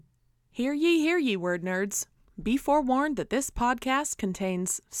Hear ye, word nerds. Be forewarned that this podcast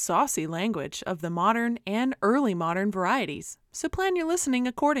contains saucy language of the modern and early modern varieties, so plan your listening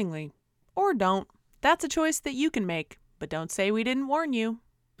accordingly. Or don't. That's a choice that you can make, but don't say we didn't warn you.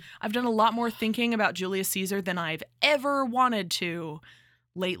 I've done a lot more thinking about Julius Caesar than I've ever wanted to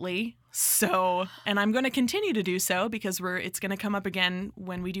lately, and I'm going to continue to do so because it's going to come up again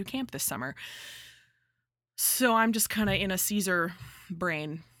when we do camp this summer. So I'm just kind of in a Caesar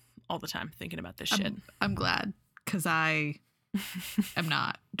brain all the time thinking about this shit. I'm glad, because I am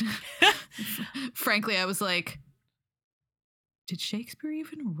not. Frankly, I was like, did Shakespeare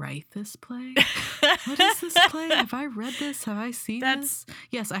even write this play? What is this play? Have I read this? Have I seen this?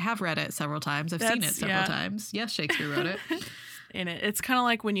 Yes, I have read it several times. I've seen it several times. Yes, Shakespeare wrote it. It's kind of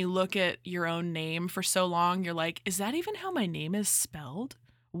like when you look at your own name for so long, you're like, is that even how my name is spelled?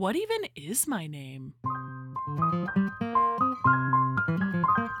 What even is my name?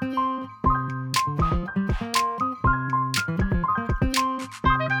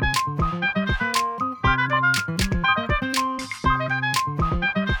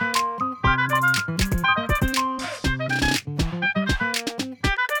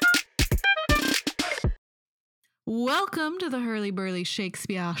 Welcome to the Hurly Burly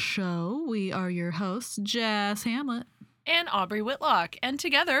Shakespeare Show. We are your hosts, Jess Hamlet and Aubrey Whitlock, and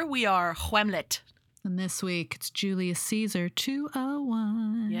together we are Hamlet. And this week it's Julius Caesar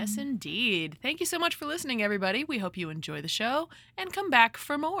 201. Yes, indeed. Thank you so much for listening, everybody. We hope you enjoy the show and come back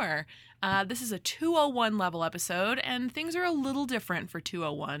for more. This is a 201 level episode, and things are a little different for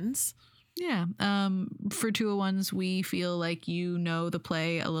 201s. Yeah. For 201s, we feel like you know the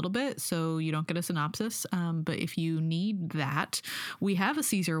play a little bit, so you don't get a synopsis. But if you need that, we have a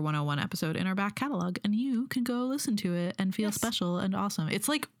Caesar 101 episode in our back catalog, and you can go listen to it and feel special and awesome. It's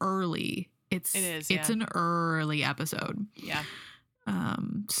like early. It is. It's an early episode. Yeah.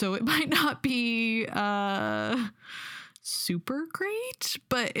 So it might not be super great,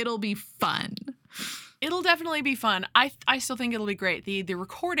 but it'll be fun. It'll definitely be fun. I still think it'll be great. The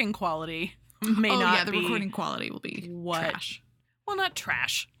recording quality may not be... the recording quality will be trash. Well, not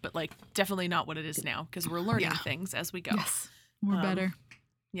trash, but like definitely not what it is now, because we're learning things as we go. Yes, we're better.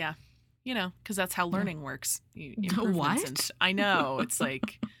 Yeah, because that's how learning works. What? I know, it's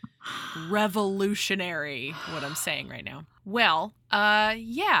like revolutionary what I'm saying right now. Well,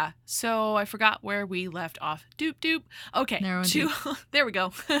 so I forgot where we left off. Doop. Okay, there we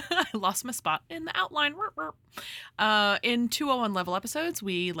go. I lost my spot in the outline. In 201 level episodes,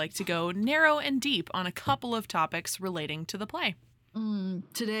 we like to go narrow and deep on a couple of topics relating to the play.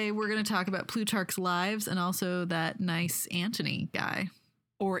 Today we're going to talk about Plutarch's lives and also that nice Antony guy.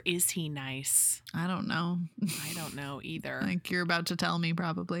 Or is he nice? I don't know. I don't know either. I think you're about to tell me,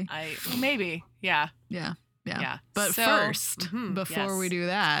 probably. Maybe. Yeah. But first, before we do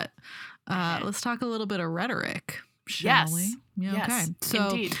that, let's talk a little bit of rhetoric, shall we? Yeah, yes. Okay. So,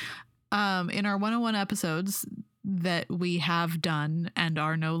 indeed. In our 101 episodes that we have done and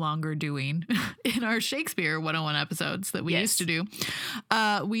are no longer doing in our Shakespeare 101 episodes that we used to do,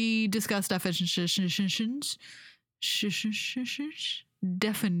 we discussed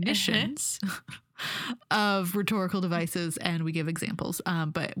definitions of rhetorical devices, and we give examples.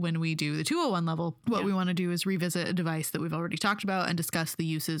 But when we do the 201 level, what we want to do is revisit a device that we've already talked about and discuss the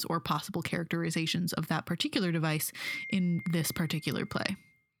uses or possible characterizations of that particular device in this particular play.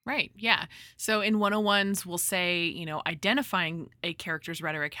 Right. Yeah. So in 101s, we'll say, identifying a character's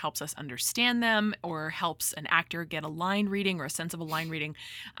rhetoric helps us understand them or helps an actor get a line reading or a sense of a line reading.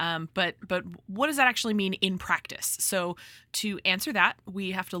 But what does that actually mean in practice? So to answer that,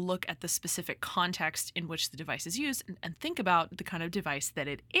 we have to look at the specific context in which the device is used and think about the kind of device that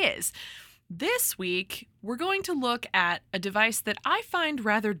it is. This week, we're going to look at a device that I find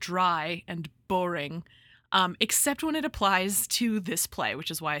rather dry and boring, except when it applies to this play, which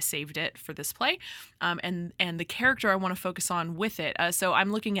is why I saved it for this play. And the character I want to focus on with it. So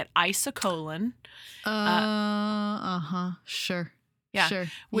I'm looking at ISOCOLON. Sure. Yeah. Sure.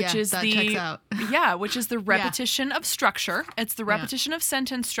 Which is that checks out. Which is the repetition of structure. It's the repetition of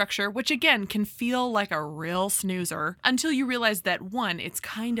sentence structure, which again can feel like a real snoozer until you realize that one, it's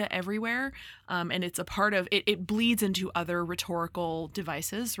kind of everywhere. And it's a part of it. It bleeds into other rhetorical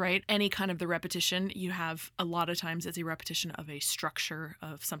devices, right? Any kind of the repetition you have a lot of times it's a repetition of a structure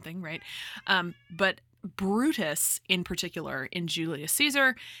of something, right? But Brutus, in particular, in Julius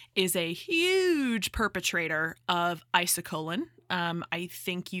Caesar, is a huge perpetrator of ISOCOLON, I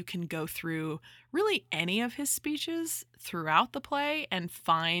think you can go through really any of his speeches throughout the play and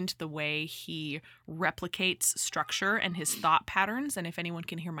find the way he replicates structure and his thought patterns. And if anyone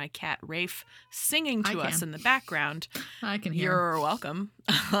can hear my cat Rafe singing to us in the background, I can hear. You're welcome.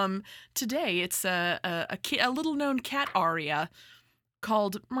 Today it's a little known cat aria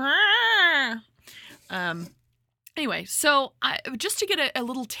called. Anyway, so just to get a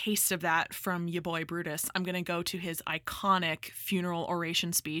little taste of that from your boy Brutus, I'm going to go to his iconic funeral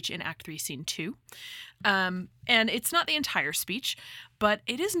oration speech in Act 3, Scene 2. And it's not the entire speech, but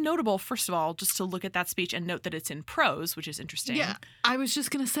it is notable, first of all, just to look at that speech and note that it's in prose, which is interesting. Yeah, I was just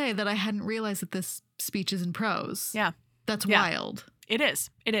going to say that I hadn't realized that this speech is in prose. Yeah. That's wild. It is.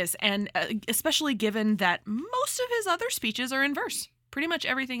 And especially given that most of his other speeches are in verse. Pretty much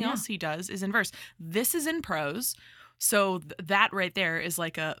everything else he does is in verse. This is in prose. So that right there is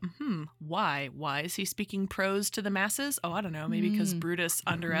like why? Why is he speaking prose to the masses? Oh, I don't know. Maybe because Brutus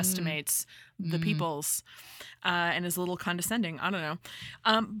underestimates the peoples and is a little condescending. I don't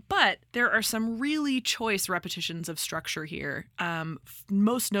know. But there are some really choice repetitions of structure here.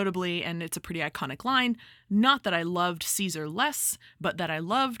 Most notably, and it's a pretty iconic line, not that I loved Caesar less, but that I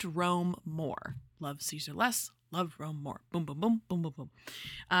loved Rome more. Love Caesar less. Love Rome more. Boom, boom, boom, boom, boom, boom.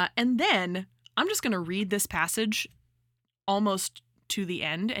 And then I'm just going to read this passage almost to the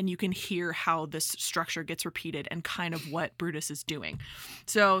end, and you can hear how this structure gets repeated and kind of what Brutus is doing.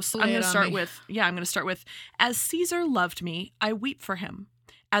 So I'm going to start with, as Caesar loved me, I weep for him.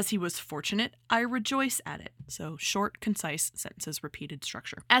 As he was fortunate, I rejoice at it. So short, concise sentences, repeated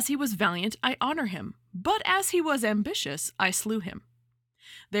structure. As he was valiant, I honor him. But as he was ambitious, I slew him.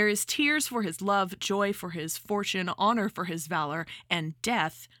 There is tears for his love, joy for his fortune, honor for his valor, and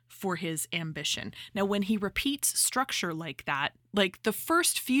death for his ambition. Now, when he repeats structure like that, like the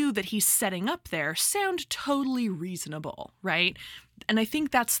first few that he's setting up there sound totally reasonable, right? And I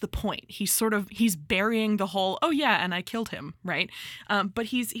think that's the point. He's burying the whole, oh yeah, and I killed him, right? But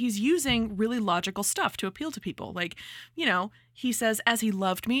he's using really logical stuff to appeal to people. Like, he says, as he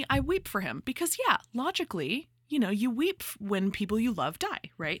loved me, I weep for him. Because yeah, logically, you weep when people you love die,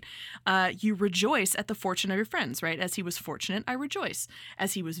 right? You rejoice at the fortune of your friends, right? As he was fortunate, I rejoice.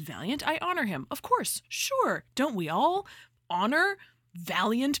 As he was valiant, I honor him. Of course, sure. Don't we all honor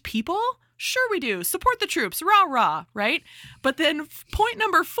valiant people? Sure we do. Support the troops, rah, rah, right? But then point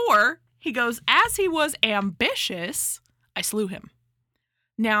number 4, he goes, as he was ambitious, I slew him.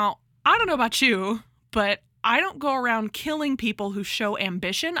 Now, I don't know about you, but I don't go around killing people who show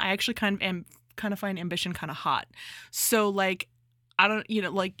ambition. I actually kind of find ambition kind of hot. So like, I don't,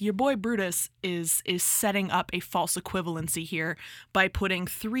 like your boy Brutus is setting up a false equivalency here by putting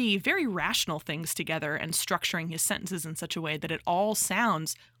 3 very rational things together and structuring his sentences in such a way that it all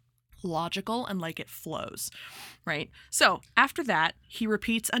sounds logical and like it flows, right? So after that, he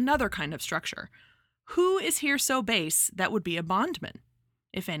repeats another kind of structure. Who is here so base that would be a bondman?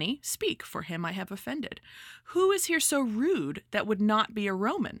 If any, speak, for him I have offended. Who is here so rude that would not be a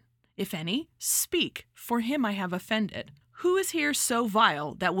Roman? If any, speak, for him I have offended. Who is here so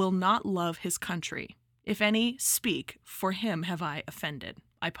vile that will not love his country? If any, speak, for him have I offended.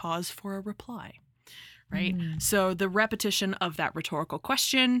 I pause for a reply, right? So the repetition of that rhetorical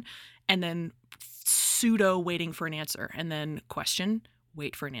question, and then pseudo waiting for an answer, and then question,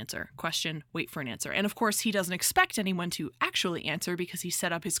 wait for an answer, question, wait for an answer. And of course, he doesn't expect anyone to actually answer because he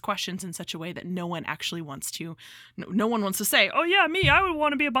set up his questions in such a way that no one actually wants to, no one wants to say, oh yeah, me, I would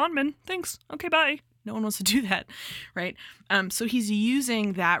want to be a bondman. Thanks. Okay, bye. No one wants to do that, right? So he's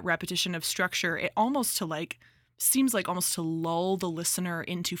using that repetition of structure, it almost to seems like almost to lull the listener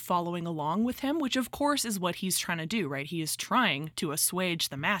into following along with him, which of course is what he's trying to do, right? He is trying to assuage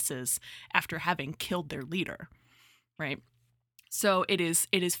the masses after having killed their leader, right? So it is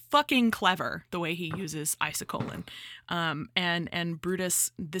fucking clever the way he uses isocolon. And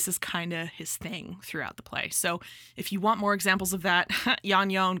Brutus, this is kind of his thing throughout the play. So if you want more examples of that,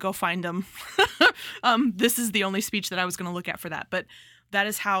 yon, go find them. This is the only speech that I was going to look at for that. But that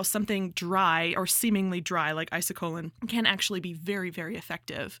is how something dry or seemingly dry like isocolon can actually be very, very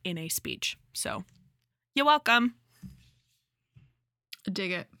effective in a speech. So you're welcome.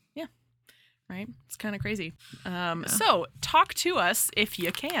 Dig it. Right? It's kind of crazy. So talk to us if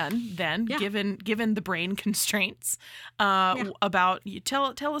you can then, given the brain constraints, about,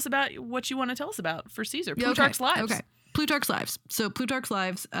 tell us about what you want to tell us about for Caesar. Plutarch's Lives. Okay. Plutarch's Lives. So Plutarch's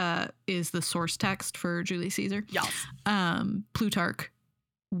Lives is the source text for Julius Caesar. Yes. Plutarch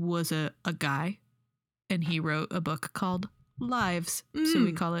was a guy, and he wrote a book called Lives. So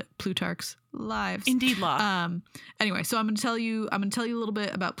we call it Plutarch's Lives. Indeed, law. Anyway, so I'm going to tell you a little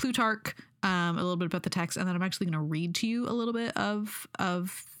bit about Plutarch. a little bit about the text, and then I'm actually going to read to you a little bit of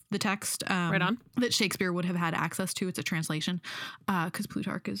the text Right on. that Shakespeare would have had access to. It's a translation because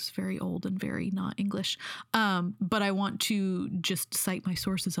Plutarch is very old and very not English. But I want to just cite my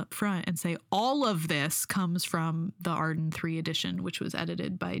sources up front and say all of this comes from the Arden 3 edition, which was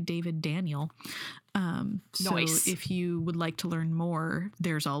edited by David Daniel. So Nice. if you would like to learn more,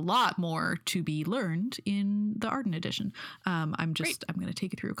 there's a lot more to be learned in the Arden edition. I'm going to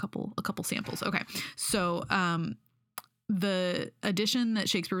take you through a couple samples. Okay. So, the edition that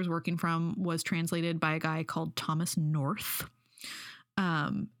Shakespeare was working from was translated by a guy called Thomas North.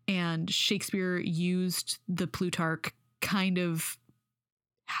 And Shakespeare used the Plutarch kind of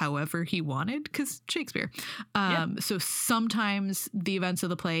however he wanted, because Shakespeare. So sometimes the events of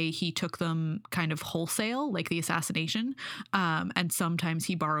the play, he took them kind of wholesale, like the assassination. And sometimes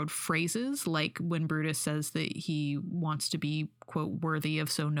he borrowed phrases, like when Brutus says that he wants to be, quote, worthy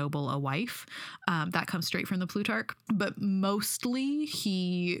of so noble a wife. That comes straight from the Plutarch. But mostly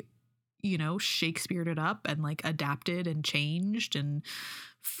he, Shakespeare'd it up and like adapted and changed and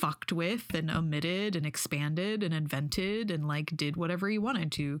fucked with and omitted and expanded and invented and like did whatever he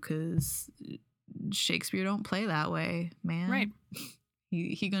wanted to, because Shakespeare don't play that way, man. Right.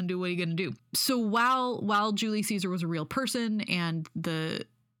 He gonna do what he gonna do. So while Julius Caesar was a real person and the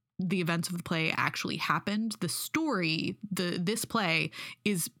events of the play actually happened, the story, this play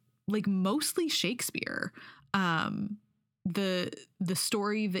is like mostly Shakespeare. The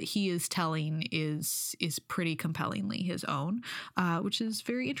story that he is telling is pretty compellingly his own, which is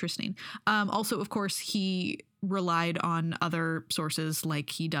very interesting. Also, of course, he relied on other sources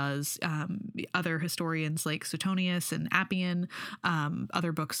like he does other historians like Suetonius and Appian,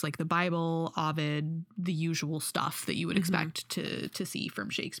 other books like the Bible, Ovid, the usual stuff that you would expect to see from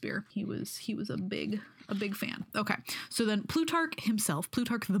Shakespeare. He was a big fan. Okay, so then Plutarch himself,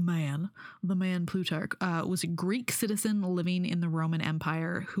 Plutarch the man Plutarch, was a Greek citizen living in the Roman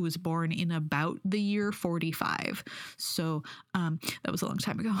Empire who was born in about the year 45. So that was a long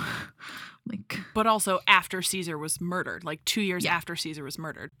time ago. But also after Caesar was murdered, like 2 years after Caesar was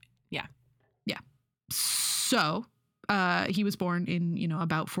murdered. Yeah. So he was born in,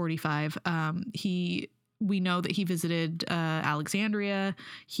 about 45. We know that he visited Alexandria.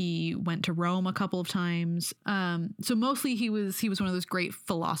 He went to Rome a couple of times. So mostly he was one of those great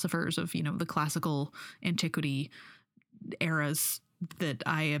philosophers of, the classical antiquity eras that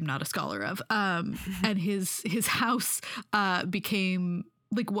I am not a scholar of. And his house became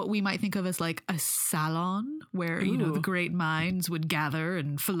like what we might think of as like a salon where, the great minds would gather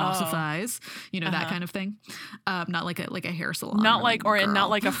and philosophize, that kind of thing. Not like a hair salon. Not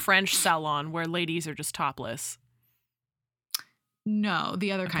like a French salon where ladies are just topless. No,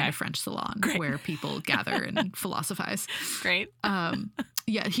 the other kind of French salon where people gather and philosophize. Great.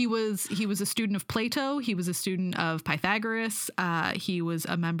 He was a student of Plato. He was a student of Pythagoras. He was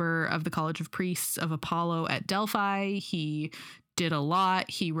a member of the College of Priests of Apollo at Delphi. He did a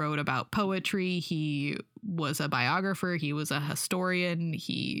lot. He wrote about poetry. He was a biographer. He was a historian.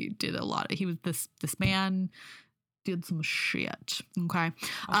 He did a lot. He was this man did some shit. Okay.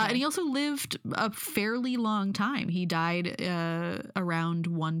 And he also lived a fairly long time. He died around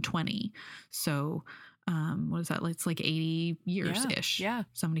 120. So what is that? It's like 80 years ish. Yeah.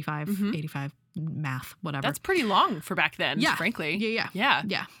 75, 85, math, whatever. That's pretty long for back then, frankly.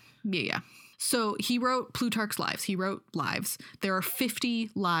 Yeah. So he wrote Plutarch's Lives. He wrote lives. There are 50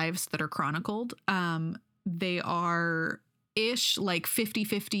 lives that are chronicled. They are ish like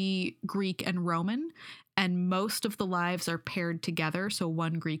 50-50 Greek and Roman. And most of the lives are paired together. So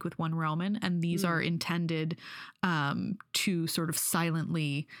one Greek with one Roman. And these are intended to sort of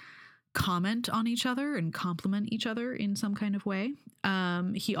silently comment on each other and complement each other in some kind of way.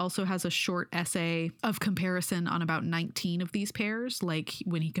 He also has a short essay of comparison on about 19 of these pairs, like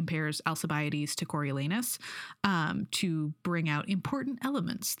when he compares Alcibiades to Coriolanus, to bring out important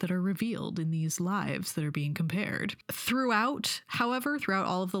elements that are revealed in these lives that are being compared. Throughout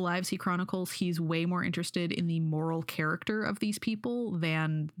all of the lives he chronicles, he's way more interested in the moral character of these people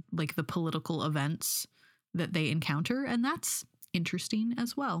than like the political events that they encounter, and that's interesting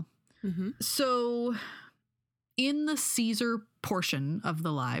as well. So in the Caesar portion of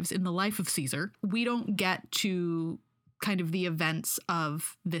the lives, in the life of Caesar, we don't get to kind of the events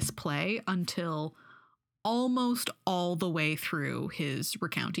of this play until almost all the way through his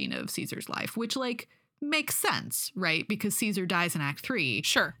recounting of Caesar's life, which like makes sense, right? Because Caesar dies in Act 3.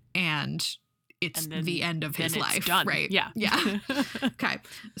 Sure. And it's the end of his life, done. Right? Yeah. Okay.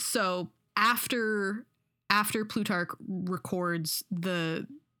 So after Plutarch records the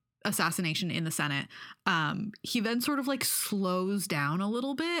assassination in the Senate, he then sort of like slows down a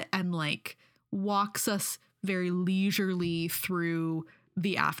little bit and like walks us very leisurely through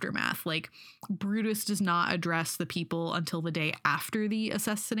the aftermath. Like Brutus does not address the people until the day after the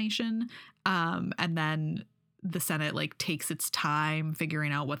assassination, and then the Senate like takes its time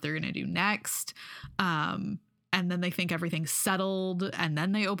figuring out what they're going to do next. And then they think everything's settled, and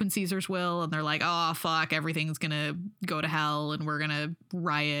then they open Caesar's will and they're like, oh, fuck, everything's going to go to hell and we're going to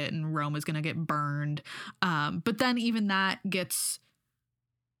riot and Rome is going to get burned. But then even that gets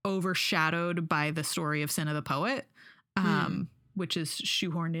overshadowed by the story of Cinna the Poet, which is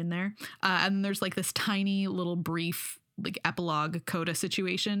shoehorned in there. And there's like this tiny little brief like epilogue coda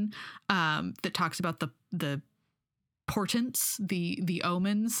situation that talks about the portents, the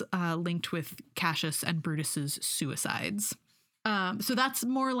omens linked with Cassius and Brutus's suicides. So that's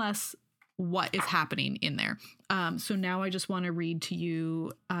more or less what is happening in there. So now I just want to read to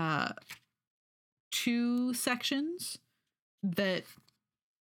you 2 sections that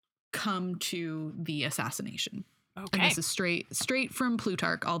come to the assassination. Okay. And this is straight from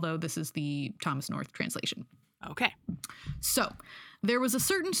Plutarch, although this is the Thomas North translation. Okay. So, there was a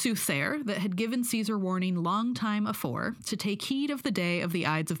certain soothsayer that had given Caesar warning long time afore to take heed of the day of the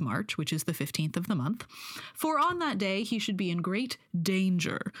Ides of March, which is the 15th of the month, for on that day he should be in great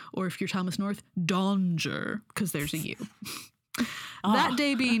danger, or if you're Thomas North, danger, because there's a U. That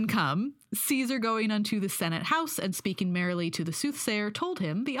day being come, Caesar going unto the Senate house and speaking merrily to the soothsayer told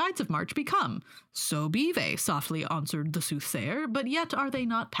him the Ides of March be come. So be they, softly answered the soothsayer, but yet are they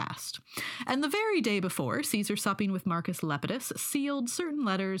not past. And the very day before, Caesar supping with Marcus Lepidus sealed certain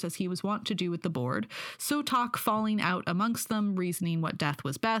letters as he was wont to do with the board, so talk falling out amongst them, reasoning what death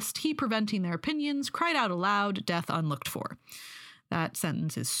was best, he preventing their opinions, cried out aloud, death unlooked for. That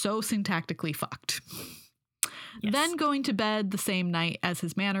sentence is so syntactically fucked. Yes. Then going to bed the same night as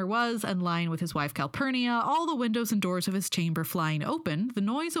his manner was, and lying with his wife Calpurnia, all the windows and doors of his chamber flying open, the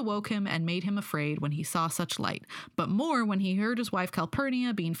noise awoke him and made him afraid when he saw such light, but more when he heard his wife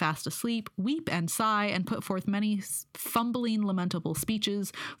Calpurnia, being fast asleep, weep and sigh, and put forth many fumbling lamentable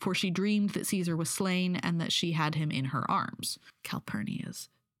speeches, for she dreamed that Caesar was slain, and that she had him in her arms. Calpurnia's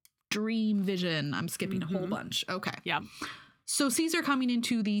dream vision. I'm skipping a whole bunch. Okay. Yeah. So Caesar coming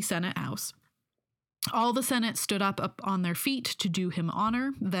into the Senate house. All the Senate stood up on their feet to do him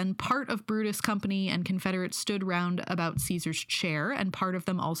honor. Then part of Brutus' company and confederates stood round about Caesar's chair, and part of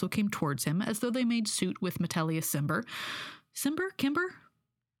them also came towards him, as though they made suit with Metellus Cimber. Kimber?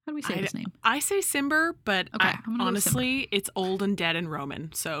 How do we say his name? I say Cimber, but okay, honestly, it's old and dead and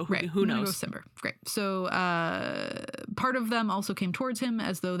Roman, so who knows? Go Cimber. Great. So part of them also came towards him,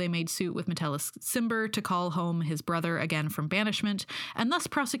 as though they made suit with Metellus Cimber to call home his brother again from banishment, and thus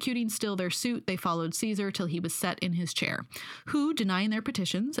prosecuting still their suit, they followed Caesar till he was set in his chair, who, denying their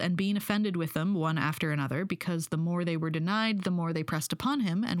petitions, and being offended with them one after another, because the more they were denied, the more they pressed upon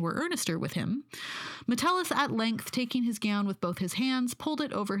him, and were earnester with him, Metellus at length, taking his gown with both his hands, pulled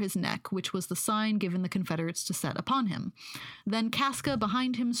it over his neck, which was the sign given the confederates to set upon him. Then Casca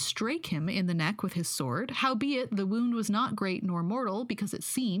behind him strake him in the neck with his sword, howbeit the wound was not great nor mortal, because it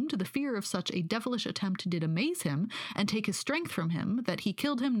seemed the fear of such a devilish attempt did amaze him, and take his strength from him, that he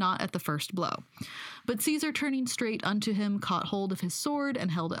killed him not at the first blow. But Caesar turning straight unto him, caught hold of his sword, and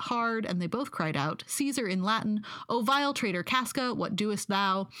held it hard, and they both cried out, Caesar in Latin, O vile traitor Casca, what doest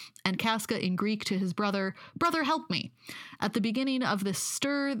thou? And Casca in Greek to his brother, Brother, help me. At the beginning of this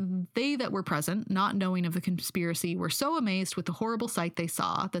stir, they that were present, not knowing of the conspiracy, were so amazed with the horrible sight they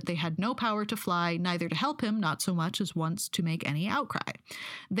saw, that they had no power to fly, neither to help him, not so much as once to make any outcry.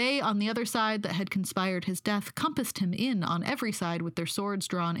 They, on the other side, that had conspired his death, compassed him in on every side with their swords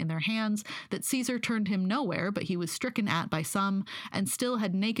drawn in their hands, that Caesar turned him nowhere, but he was stricken at by some, and still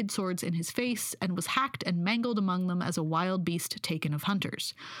had naked swords in his face, and was hacked and mangled among them as a wild beast taken of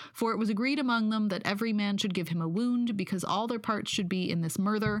hunters. For it was agreed among them that every man should give him a wound, because all their parts should be in this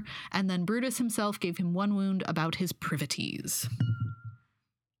murder, and then Brutus himself gave him one wound about his privities.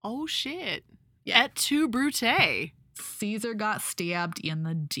 Oh, shit. Yeah. Et tu, Brute. Caesar got stabbed in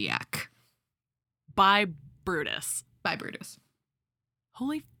the dick. By Brutus.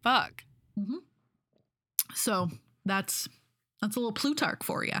 Holy fuck. Mm-hmm. So that's a little Plutarch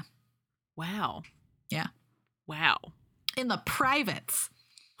for you. Wow. Yeah. Wow. In the privates.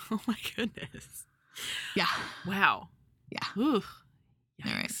 Oh my goodness. Yeah. Wow. Yeah. Ooh.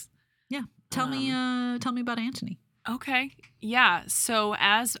 All right. Yeah. Tell me about Antony. Okay. Yeah. So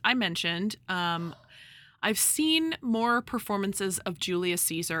as I mentioned, I've seen more performances of Julius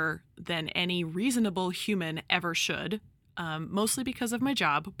Caesar than any reasonable human ever should, mostly because of my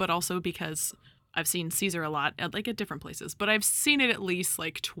job, but also because I've seen Caesar a lot at different places, but I've seen it at least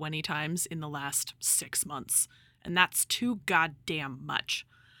 20 times in the last 6 months. And that's too goddamn much.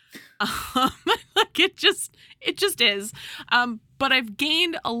 It just is. But I've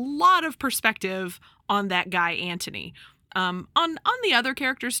gained a lot of perspective on that guy, Antony. On the other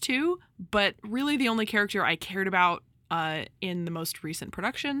characters too, but really the only character I cared about in the most recent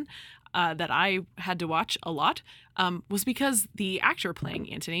production that I had to watch a lot was because the actor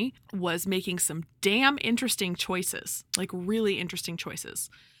playing Antony was making some damn interesting choices, really interesting choices.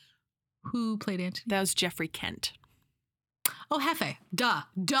 Who played Antony? That was Geoffrey Kent. Oh, Hefe. Duh.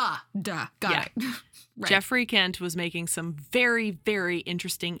 Got it. Right. Geoffrey Kent was making some very, very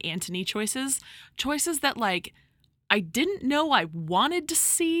interesting Antony choices that I didn't know I wanted to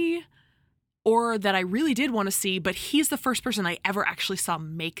see or that I really did want to see, but he's the first person I ever actually saw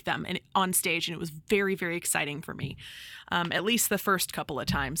make them on stage, and it was very, very exciting for me, at least the first couple of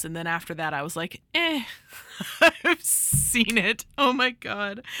times. And then after that, I was like, I've seen it. Oh my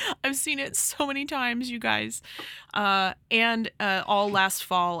God. I've seen it so many times, you guys. And all last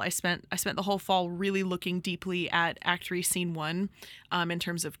fall, I spent the whole fall really looking deeply at Act 3, Scene 1 in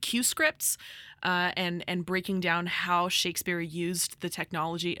terms of cue scripts. And breaking down how Shakespeare used the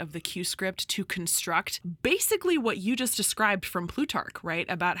technology of the cue script to construct basically what you just described from Plutarch, right?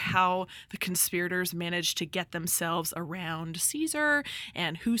 About how the conspirators managed to get themselves around Caesar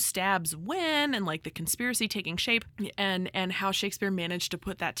and who stabs when and the conspiracy taking shape and how Shakespeare managed to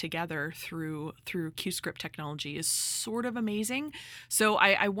put that together through cue script technology is sort of amazing. So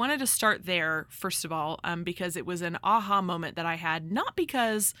I wanted to start there, first of all, because it was an aha moment that I had, not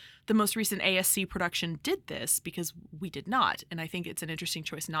because the most recent ASC production did this, because we did not, and I think it's an interesting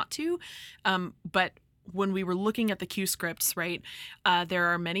choice not to. But when we were looking at the cue scripts, right, there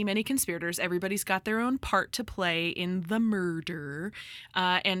are many, many conspirators. Everybody's got their own part to play in the murder.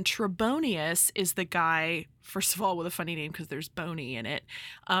 And Trebonius is the guy, first of all, with a funny name because there's Boney in it.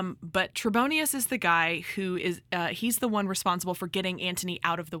 But Trebonius is the guy who is, he's the one responsible for getting Antony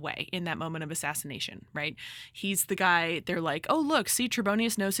out of the way in that moment of assassination, right? He's the guy, they're like, oh, look, see,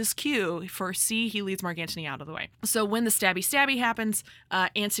 Trebonius knows his cue. For C, he leads Mark Antony out of the way. So when the stabby happens,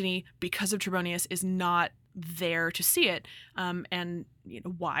 Antony, because of Trebonius, is not there to see it. And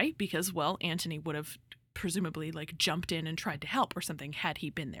why? Because, well, Antony would have presumably jumped in and tried to help or something had he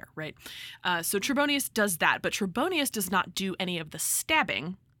been there, right? So Trebonius does that, but Trebonius does not do any of the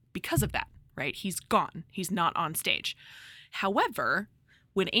stabbing because of that, right? He's gone. He's not on stage. However,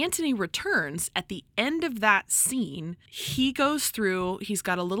 when Antony returns at the end of that scene, he goes through, he's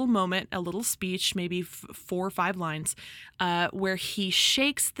got a little moment, a little speech, maybe 4 or 5 lines, where he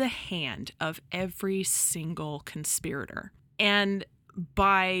shakes the hand of every single conspirator. And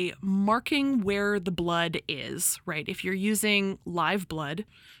by marking where the blood is, right? If you're using live blood,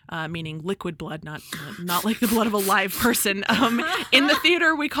 meaning liquid blood, not like the blood of a live person. In the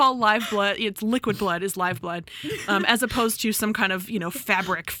theater, we call live blood, it's liquid blood is live blood, as opposed to some kind of,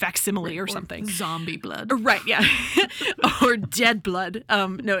 fabric facsimile or something. Zombie blood. Right, yeah. Or dead blood.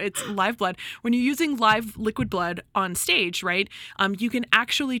 No, it's live blood. When you're using live liquid blood on stage, right, you can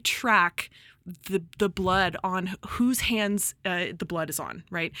actually track the blood on whose hands the blood is on,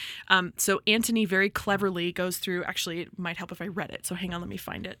 right? So Antony very cleverly goes through, actually it might help if I read it, so hang on, let me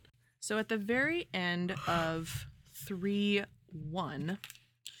find it. So at the very end of 3:1,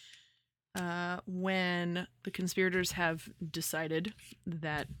 when the conspirators have decided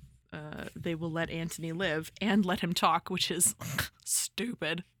that they will let Antony live and let him talk, which is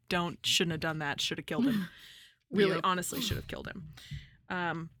stupid. Shouldn't have done that, should have killed him. Really, honestly, should have killed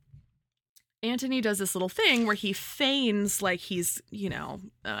him. Antony does this little thing where he feigns like he's,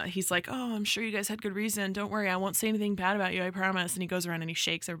 he's like, oh, I'm sure you guys had good reason. Don't worry, I won't say anything bad about you, I promise. And he goes around and he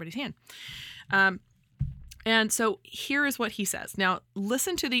shakes everybody's hand. And so here is what he says. Now,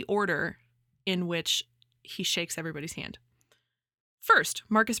 listen to the order in which he shakes everybody's hand. First,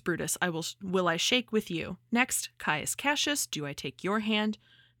 Marcus Brutus, will I shake with you. Next, Caius Cassius, do I take your hand?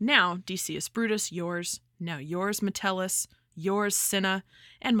 Now, Decius Brutus, yours. Now yours, Metellus. Yours, Cinna,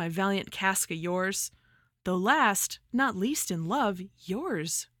 and my valiant Casca, yours. Though last, not least in love,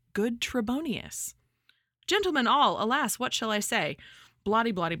 yours, good Trebonius. Gentlemen all, alas, what shall I say?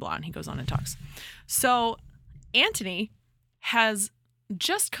 Blotty, blotty, blah, and he goes on and talks. So Antony has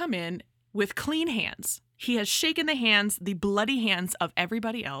just come in with clean hands. He has shaken the bloody hands of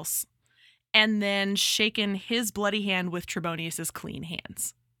everybody else, and then shaken his bloody hand with Trebonius's clean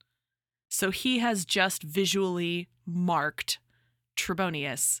hands. So he has just visually marked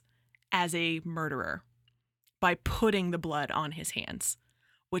Trebonius as a murderer by putting the blood on his hands,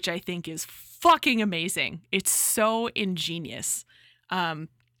 which I think is fucking amazing. It's so ingenious.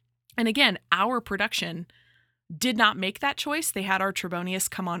 And again, our production did not make that choice. They had our Trebonius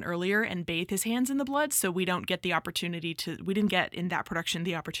come on earlier and bathe his hands in the blood, so we didn't get in that production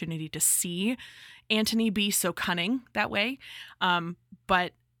the opportunity to see Antony be so cunning that way.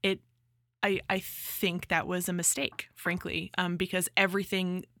 But I think that was a mistake, frankly, because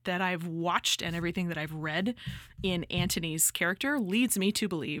everything that I've watched and everything that I've read in Antony's character leads me to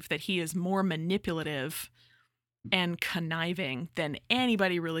believe that he is more manipulative and conniving than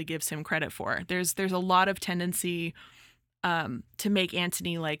anybody really gives him credit for. There's a lot of tendency to make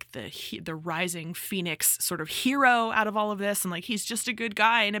Antony like the rising phoenix sort of hero out of all of this, and like he's just a good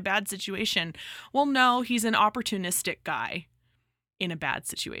guy in a bad situation. Well, no, he's an opportunistic guy in a bad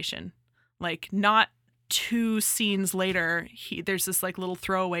situation. Like, not 2 scenes later, there's this like little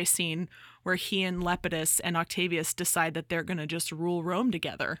throwaway scene where he and Lepidus and Octavius decide that they're gonna just rule Rome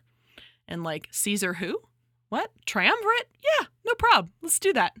together, and like, Caesar who? What? Triumvirate? Yeah, no problem. Let's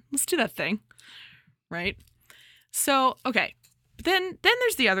do that. Let's do that thing. Right? So, okay. But then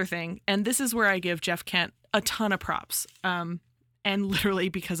there's the other thing, and this is where I give Jeff Kent a ton of props, and literally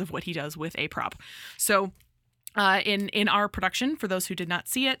because of what he does with a prop. So, in our production, for those who did not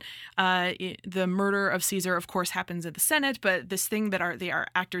see it, the murder of Caesar, of course, happens at the Senate. But this thing that our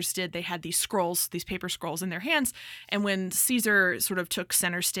actors did, they had these scrolls, these paper scrolls in their hands. And when Caesar sort of took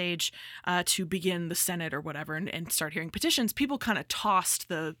center stage to begin the Senate or whatever and start hearing petitions, people kind of tossed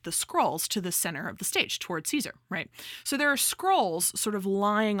the scrolls to the center of the stage toward Caesar, right? So there are scrolls sort of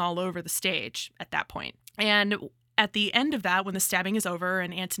lying all over the stage at that point. And at the end of that, when the stabbing is over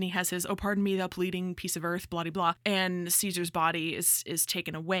and Antony has his, oh, pardon me, thou bleeding piece of earth, blah, blah, blah, and Caesar's body is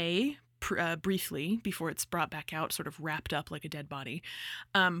taken away briefly before it's brought back out, sort of wrapped up like a dead body,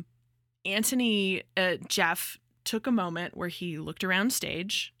 Antony, Jeff, took a moment where he looked around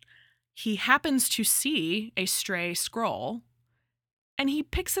stage. He happens to see a stray scroll, and he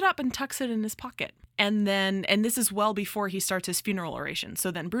picks it up and tucks it in his pocket. And this is well before he starts his funeral oration.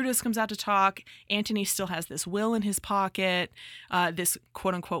 So then Brutus comes out to talk. Antony still has this will in his pocket, this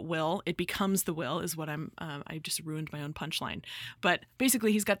quote unquote will. It becomes the will is what I just ruined my own punchline. But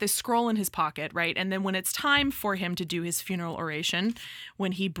basically he's got this scroll in his pocket, right? And then when it's time for him to do his funeral oration,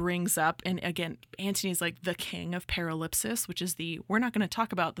 when he brings up, and again, Antony's like the king of paralipsis, which is we're not going to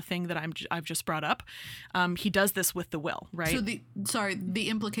talk about the thing that I've just brought up. He does this with the will, right? So the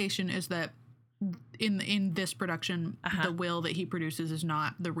implication is that in this production, the will that he produces is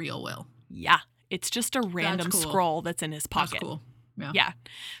not the real will. Yeah. It's just a random scroll that's in his pocket. That's cool. Yeah. Yeah.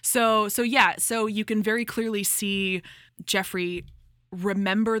 So you can very clearly see Jeffrey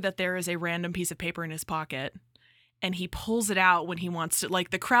remember that there is a random piece of paper in his pocket, and he pulls it out when he wants to,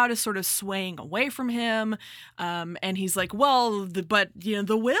 like, the crowd is sort of swaying away from him. And he's like, well, but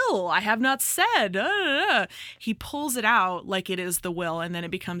the will, I have not said. He pulls it out like it is the will. And then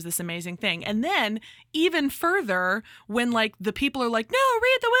it becomes this amazing thing. And then even further, when like the people are like, no,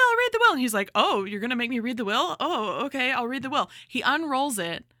 read the will. And he's like, oh, you're going to make me read the will? Oh, okay, I'll read the will. He unrolls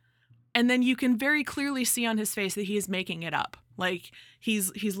it. And then you can very clearly see on his face that he is making it up. Like, he's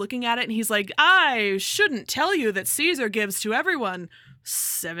looking at it and he's like, I shouldn't tell you that Caesar gives to everyone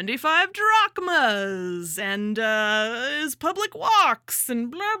 75 drachmas and his public walks and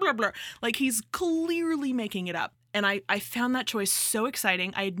blah, blah, blah. Like, he's clearly making it up. And I found that choice so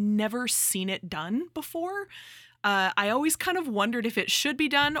exciting. I had never seen it done before. I always kind of wondered if it should be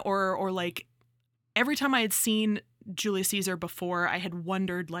done or like every time I had seen Julius Caesar before, I had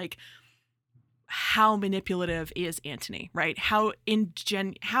wondered like, how manipulative is Antony, right? How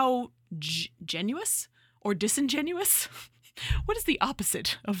genuous or disingenuous? What is the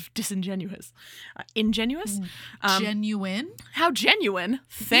opposite of disingenuous? Ingenuous? Genuine. How genuine.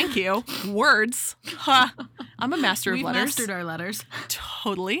 Thank you. Words. Ha. I'm a master of letters. We've mastered our letters.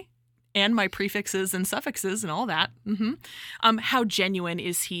 Totally. And my prefixes and suffixes and all that. How genuine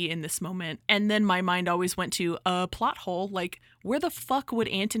is he in this moment? And then my mind always went to a plot hole. Like, where the fuck would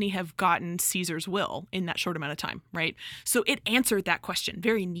Antony have gotten Caesar's will in that short amount of time, right? So it answered that question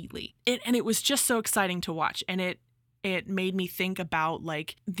very neatly. And it was just so exciting to watch. And it made me think about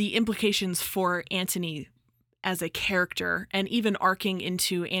like the implications for Antony as a character, and even arcing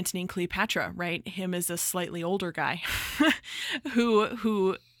into Antony and Cleopatra, right? Him as a slightly older guy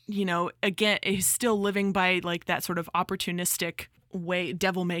who again, is still living by like that sort of opportunistic way,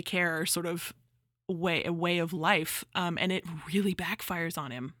 devil may care sort of way of life. And it really backfires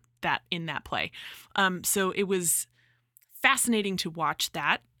on him in that play. So it was fascinating to watch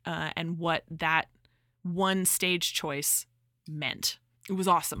that and what that one stage choice meant. It was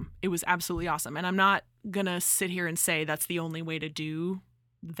awesome. It was absolutely awesome. And I'm not going to sit here and say that's the only way to do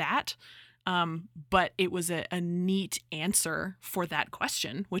that. But it was a neat answer for that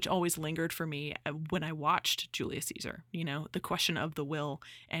question, which always lingered for me when I watched Julius Caesar, the question of the will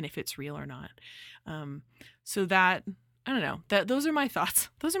and if it's real or not. So that, I don't know, those are my thoughts.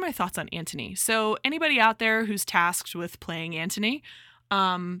 Those are my thoughts on Antony. So anybody out there who's tasked with playing Antony,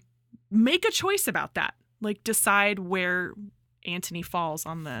 make a choice about that. Like, decide where Antony falls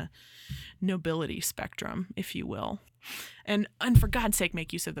on the nobility spectrum, if you will. And for God's sake,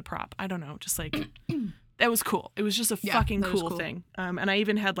 make use of the prop. I don't know, just like, that was cool. It was just a fucking cool thing. And I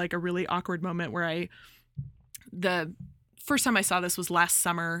even had like a really awkward moment where the first time I saw this was last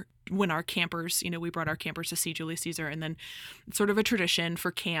summer when our campers, we brought our campers to see Julius Caesar, and then it's sort of a tradition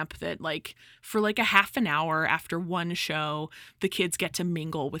for camp that like for like a half an hour after one show, the kids get to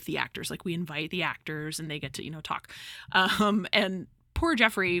mingle with the actors. Like, we invite the actors and they get to, talk. And poor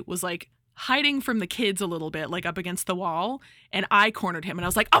Jeffrey was like hiding from the kids a little bit, like up against the wall, and I cornered him and I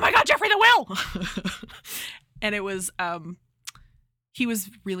was like, "Oh my God, Jeffrey the will!" And it was, he was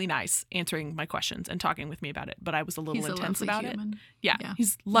really nice answering my questions and talking with me about it, but I was a little intense about it. Yeah,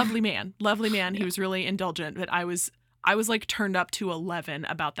 he's lovely man. He was really indulgent, but I was like turned up to 11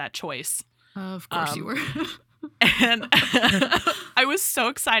 about that choice. Of course you were. And I was so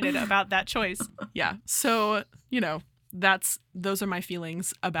excited about that choice. Yeah. So, those are my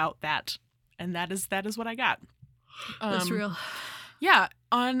feelings about that. And that is what I got. That's real. Yeah.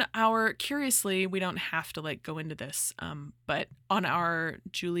 On our, curiously, we don't have to like go into this, but on our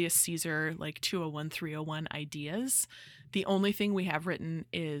Julius Caesar, like 201, 301 ideas, the only thing we have written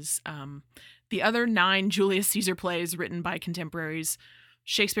is the other 9 Julius Caesar plays written by contemporaries.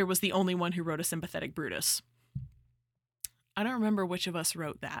 Shakespeare was the only one who wrote a sympathetic Brutus. I don't remember which of us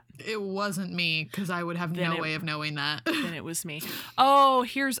wrote that. It wasn't me, because I would have no way of knowing that. Then it was me. Oh,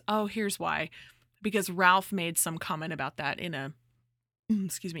 here's why. Because Ralph made some comment about that in a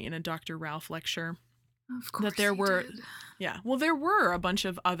Dr. Ralph lecture. Of course, that there were, did. Yeah. Well, there were a bunch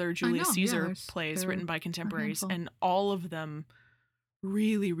of other Julius Caesar plays there written by contemporaries, and all of them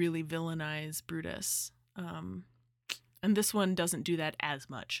really, really villainize Brutus. And this one doesn't do that as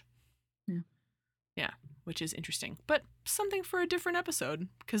much. Yeah, which is interesting, but something for a different episode,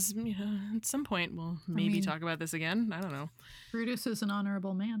 because at some point we'll maybe talk about this again. I don't know. Brutus is an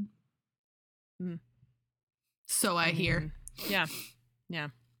honorable man. So I hear. Yeah.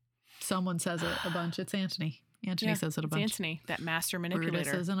 Someone says it a bunch. It's Antony. Antony says it a bunch. It's Antony, that master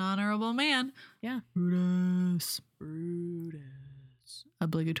manipulator. Brutus is an honorable man. Yeah. Brutus.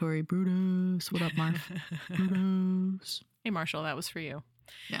 Obligatory Brutus. What up, Marv? Brutus. Hey, Marshall, that was for you.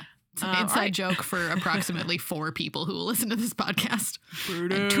 Yeah. It's an inside joke for approximately 4 people who will listen to this podcast.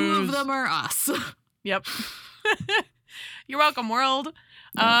 Brutus. And 2 of them are us. Yep. You're welcome, world.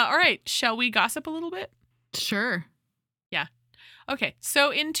 All right. Shall we gossip a little bit? Sure. Yeah. Okay.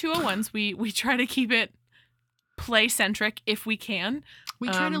 So in 201s, we try to keep it play-centric if we can. We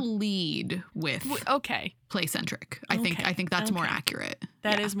try to lead with play-centric. I think that's more accurate.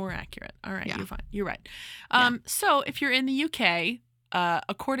 That is more accurate. All right. Yeah. You're fine. You're right. So if you're in the UK,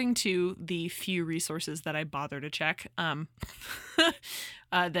 according to the few resources that I bother to check, that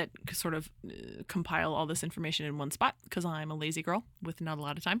sort of compile all this information in one spot, because I'm a lazy girl with not a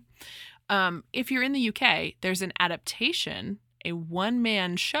lot of time. If you're in the UK, there's an adaptation, a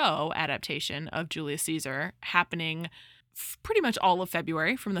one-man show adaptation of Julius Caesar happening pretty much all of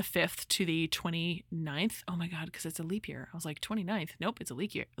February, from the 5th to the 29th. Oh my God, because it's a leap year. I was like, 29th? Nope, it's a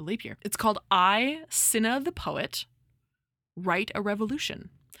leap year. It's called I, Cinna the Poet, Write a Revolution,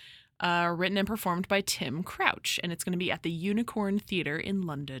 written and performed by Tim Crouch. And it's going to be at the Unicorn Theatre in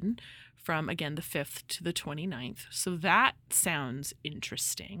London from, again, the 5th to the 29th. So that sounds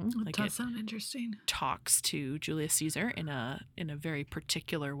interesting. It does sound interesting. Talks to Julius Caesar in a very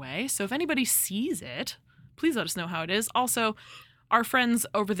particular way. So if anybody sees it, please let us know how it is. Also, our friends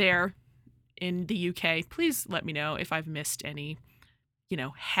over there in the UK, please let me know if I've missed any,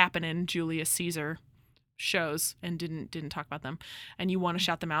 happening Julius Caesar shows and didn't talk about them, and you want to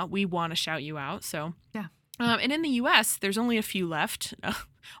shout them out. We want to shout you out. So yeah. And in the US, there's only a few left.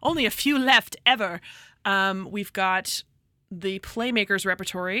 Only a few left ever. We've got the Playmakers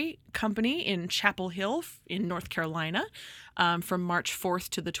Repertory Company in Chapel Hill in North Carolina, from March 4th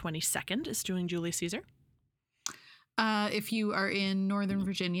to the 22nd is doing Julius Caesar. If you are in Northern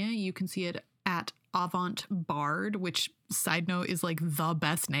Virginia, you can see it at Avant Bard, which, side note, is like the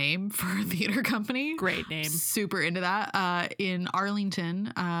best name for a theater company. Great name. Super into that. In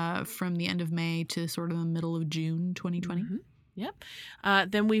Arlington, from the end of May to sort of the middle of June 2020. Mm-hmm.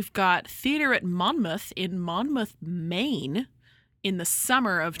 Yep. Then we've got Theater at Monmouth in Monmouth, Maine in the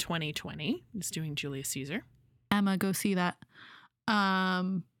summer of 2020. It's doing Julius Caesar. Emma, go see that.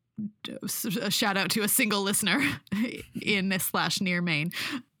 a shout out to a single listener in / near Maine.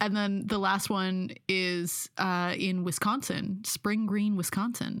 And then the last one is in Wisconsin, Spring Green,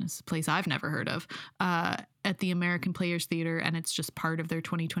 Wisconsin. It's a place I've never heard of, at the American Players Theater, and it's just part of their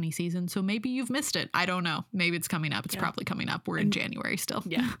 2020 season. So maybe you've missed it. I don't know. Maybe it's coming up. It's probably coming up. We're in January still.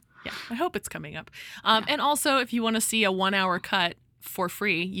 Yeah. Yeah. I hope it's coming up. And also, if you want to see a 1-hour cut for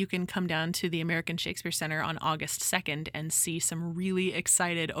free, you can come down to the American Shakespeare Center on August 2nd and see some really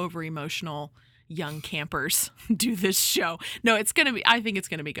excited, over-emotional young campers do this show. No, I think it's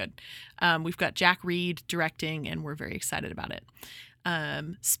going to be good. We've got Jack Reed directing, and we're very excited about it.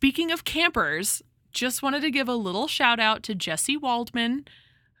 Speaking of campers, just wanted to give a little shout out to Jesse Waldman,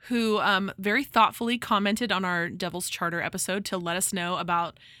 who very thoughtfully commented on our Devil's Charter episode to let us know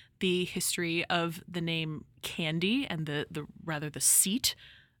about the history of the name Candy and the seat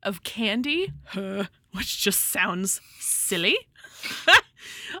of Candy, which just sounds silly.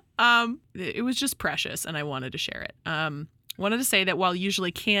 It was just precious, and I wanted to share it. Wanted to say that while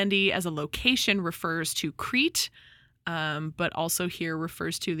usually Candy as a location refers to Crete, but also here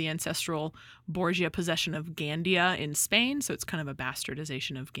refers to the ancestral Borgia possession of Gandia in Spain, so it's kind of a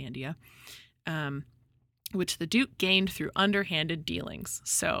bastardization of Gandia, which the Duke gained through underhanded dealings.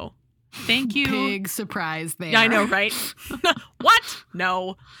 So, thank you. Big surprise there. Yeah, I know, right? What?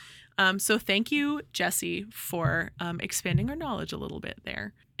 No. So thank you, Jesse, for expanding our knowledge a little bit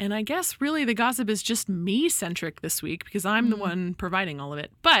there. And I guess really the gossip is just me-centric this week because I'm the one providing all of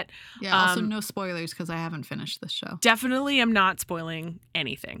it. But also no spoilers because I haven't finished this show. Definitely am not spoiling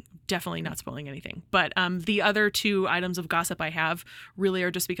anything. But the other 2 items of gossip I have really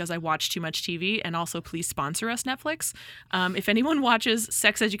are just because I watch too much TV, and also please sponsor us, Netflix. If anyone watches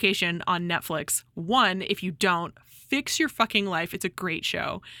Sex Education on Netflix, if you don't, fix your fucking life. It's a great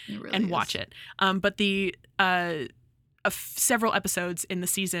show, and watch it. But the several episodes in the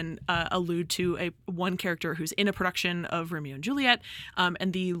season allude to one character who's in a production of Romeo and Juliet,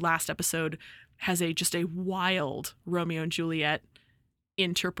 and the last episode has just a wild Romeo and Juliet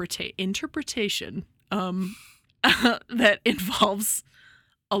interpretation that involves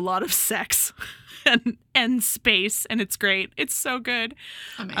a lot of sex and space, and it's great. It's so good.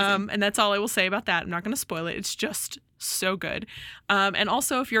 Amazing. And that's all I will say about that. I'm not going to spoil it. It's just so good. And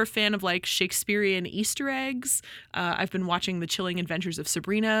also, if you're a fan of like Shakespearean Easter eggs, I've been watching The Chilling Adventures of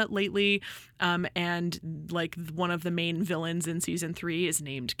Sabrina lately. And like one of the main villains in season 3 is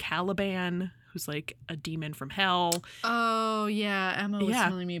named Caliban, who's like a demon from hell. Oh, yeah. Emma was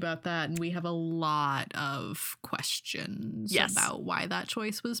telling me about that. And we have a lot of questions about why that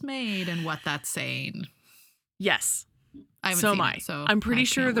choice was made and what that's saying. Yes. So am I. I'm pretty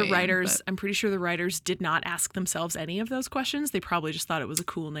sure the writers did not ask themselves any of those questions. They probably just thought it was a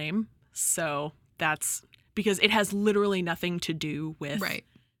cool name. So that's because it has literally nothing to do with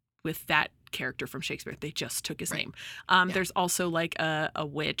that character from Shakespeare. They just took his name. There's also like a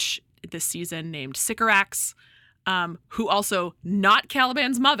witch this season named Sycorax, who also not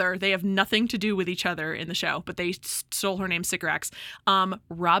Caliban's mother. They have nothing to do with each other in the show, but they stole her name, Sycorax.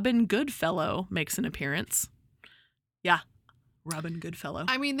 Robin Goodfellow makes an appearance. Yeah. Robin Goodfellow.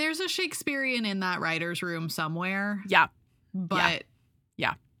 I mean, there's a Shakespearean in that writer's room somewhere. Yeah. But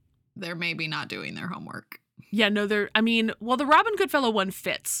they're maybe not doing their homework. Yeah, no, the Robin Goodfellow one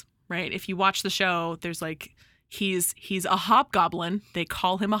fits, right? If you watch the show, there's like, he's a hobgoblin. They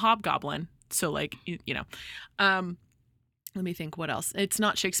call him a hobgoblin. So like, let me think what else. It's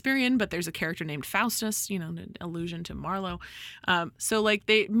not Shakespearean, but there's a character named Faustus, an allusion to Marlowe. So like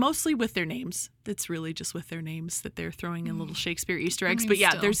they mostly with their names. It's really just with their names that they're throwing in little Shakespeare Easter eggs. But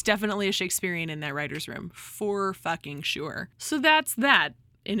yeah, there's definitely a Shakespearean in that writer's room for fucking sure. So that's that.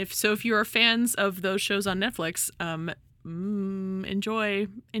 And if you are fans of those shows on Netflix, enjoy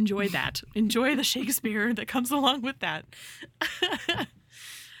that. Enjoy the Shakespeare that comes along with that.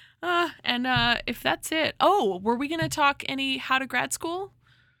 And if that's it. Oh, were we going to talk any How to Grad School?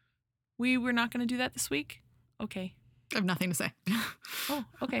 We were not going to do that this week? Okay. I have nothing to say. Oh,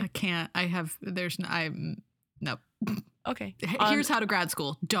 okay. I can't. No. Okay. Here's How to Grad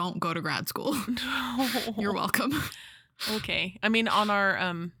School. Don't go to grad school. No. You're welcome. Okay. I mean, on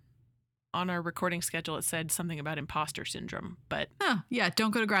our recording schedule, it said something about imposter syndrome, but... yeah,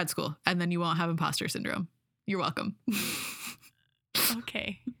 don't go to grad school, and then you won't have imposter syndrome. You're welcome.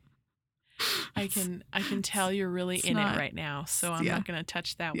 Okay. I can tell you're really it right now, so I'm not going to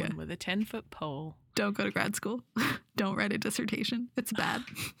touch that one with a 10-foot pole. Don't go to grad school. Don't write a dissertation. It's bad.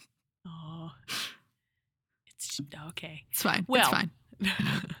 Oh. It's okay. It's fine. Well, it's fine.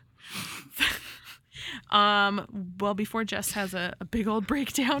 Well, before Jess has a big old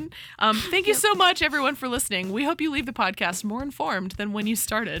breakdown, thank you so much, everyone, for listening. We hope you leave the podcast more informed than when you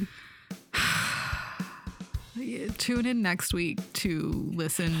started. Tune in next week to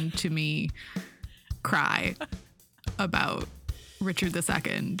listen to me cry about Richard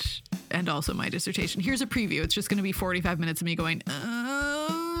II and also my dissertation. Here's a preview. It's just going to be 45 minutes of me going,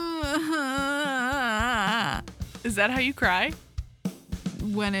 Is that how you cry?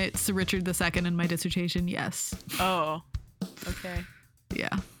 When it's Richard II and my dissertation, yes. Oh, okay.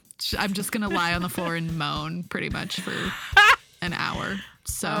 Yeah. I'm just going to lie on the floor and moan pretty much for an hour.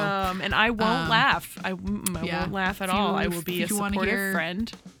 So, and I won't laugh. I won't laugh at all. I will be a supportive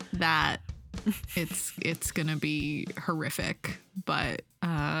friend. That it's gonna be horrific, but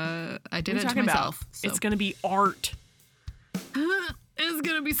I did it to myself. So. It's gonna be art. It's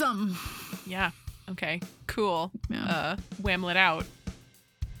gonna be something. Yeah. Okay. Cool. Yeah. Whamlet out.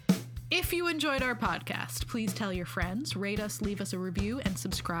 If you enjoyed our podcast, please tell your friends, rate us, leave us a review, and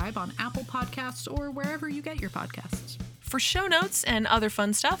subscribe on Apple Podcasts or wherever you get your podcasts. For show notes and other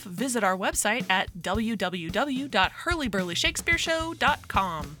fun stuff, visit our website at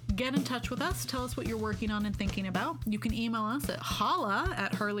www.hurlyburlyshakespeareshow.com. Get in touch with us. Tell us what you're working on and thinking about. You can email us at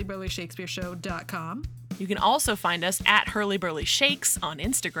holla@hurlyburlyshakespeareshow.com. You can also find us at hurlyburlyshakes on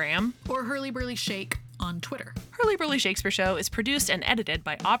Instagram. Or hurlyburlyshake on Twitter. Hurly Burly Shakespeare Show is produced and edited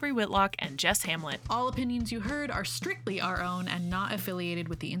by Aubrey Whitlock and Jess Hamlet. All opinions you heard are strictly our own and not affiliated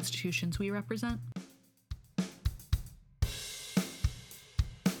with the institutions we represent.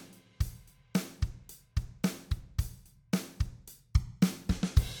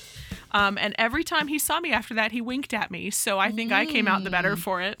 And every time he saw me after that, he winked at me. So I think I came out the better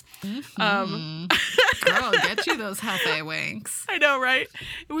for it. Girl, get you those Hefe winks. I know, right?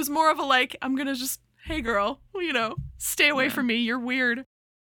 It was more of a like, I'm going to just, hey girl, stay away from me. You're weird.